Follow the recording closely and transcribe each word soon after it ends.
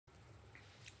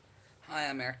Hi,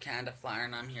 I'm Aircanada Flyer,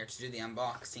 and I'm here to do the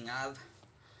unboxing of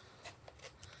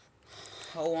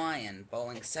Hawaiian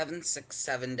Boeing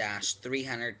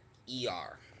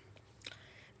 767-300ER.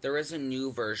 There is a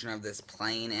new version of this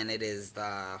plane, and it is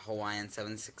the Hawaiian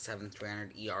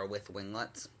 767-300ER with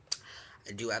winglets.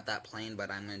 I do have that plane, but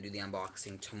I'm going to do the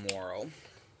unboxing tomorrow.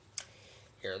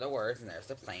 Here are the words, and there's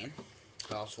the plane.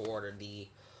 I also ordered the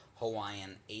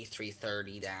Hawaiian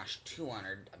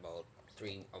A330-200 about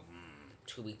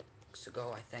 2 weeks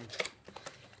ago, I think.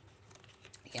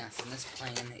 Yes, and this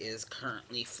plane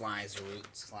currently flies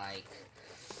routes like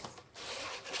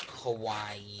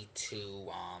Hawaii to,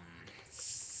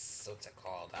 what's it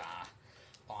called,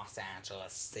 Los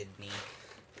Angeles, Sydney,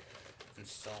 and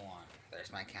so on.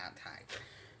 There's my cat tiger.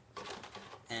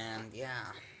 And,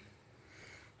 yeah.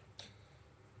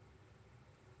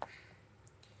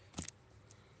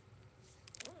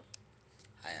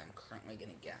 I am currently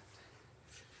gonna get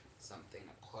something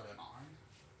to put it on.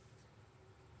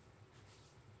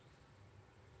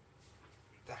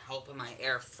 With the help of my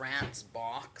Air France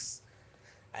box,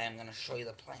 I am gonna show you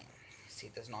the plane. See,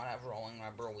 it does not have rolling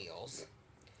rubber wheels.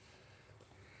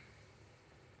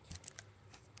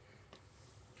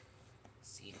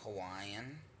 See,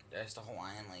 Hawaiian. There's the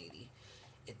Hawaiian lady.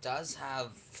 It does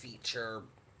feature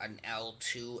an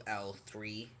L2,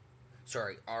 L3,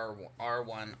 sorry,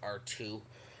 R1, R2,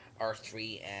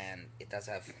 R3, and it does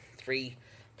have 3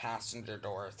 passenger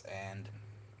doors and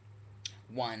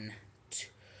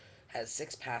has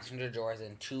 6 passenger doors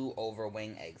and 2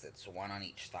 overwing exits, 1 on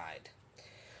each side,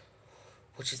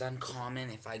 which is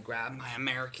uncommon. If I grab my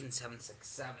American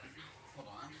 767, hold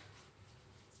on.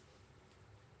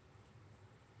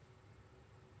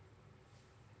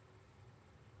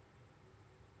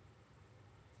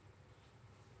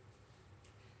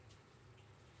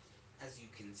 As you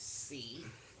can see,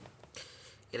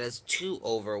 it has 2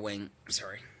 overwing,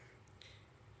 sorry.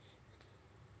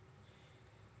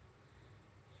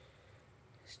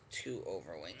 2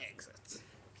 overwing exits.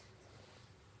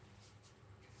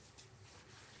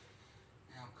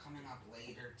 Now, coming up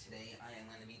later today, I am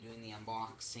going to be doing the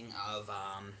unboxing of,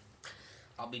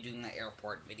 I'll be doing the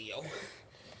airport video.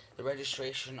 The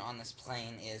registration on this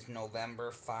plane is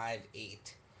November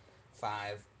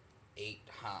 5858,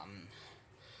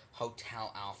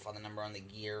 Hotel Alpha. The number on the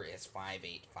gear is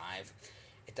 585.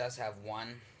 It does have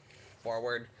 1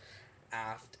 forward,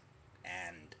 aft,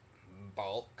 and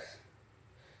bulk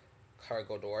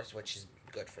cargo doors, which is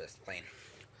good for this plane.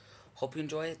 Hope you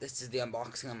enjoy it. This is the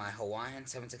unboxing of my Hawaiian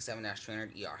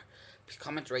 767-300ER. Please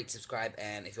comment, rate, subscribe,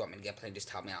 and if you want me to get a plane, just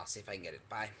tell me. I'll see if I can get it.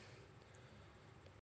 Bye.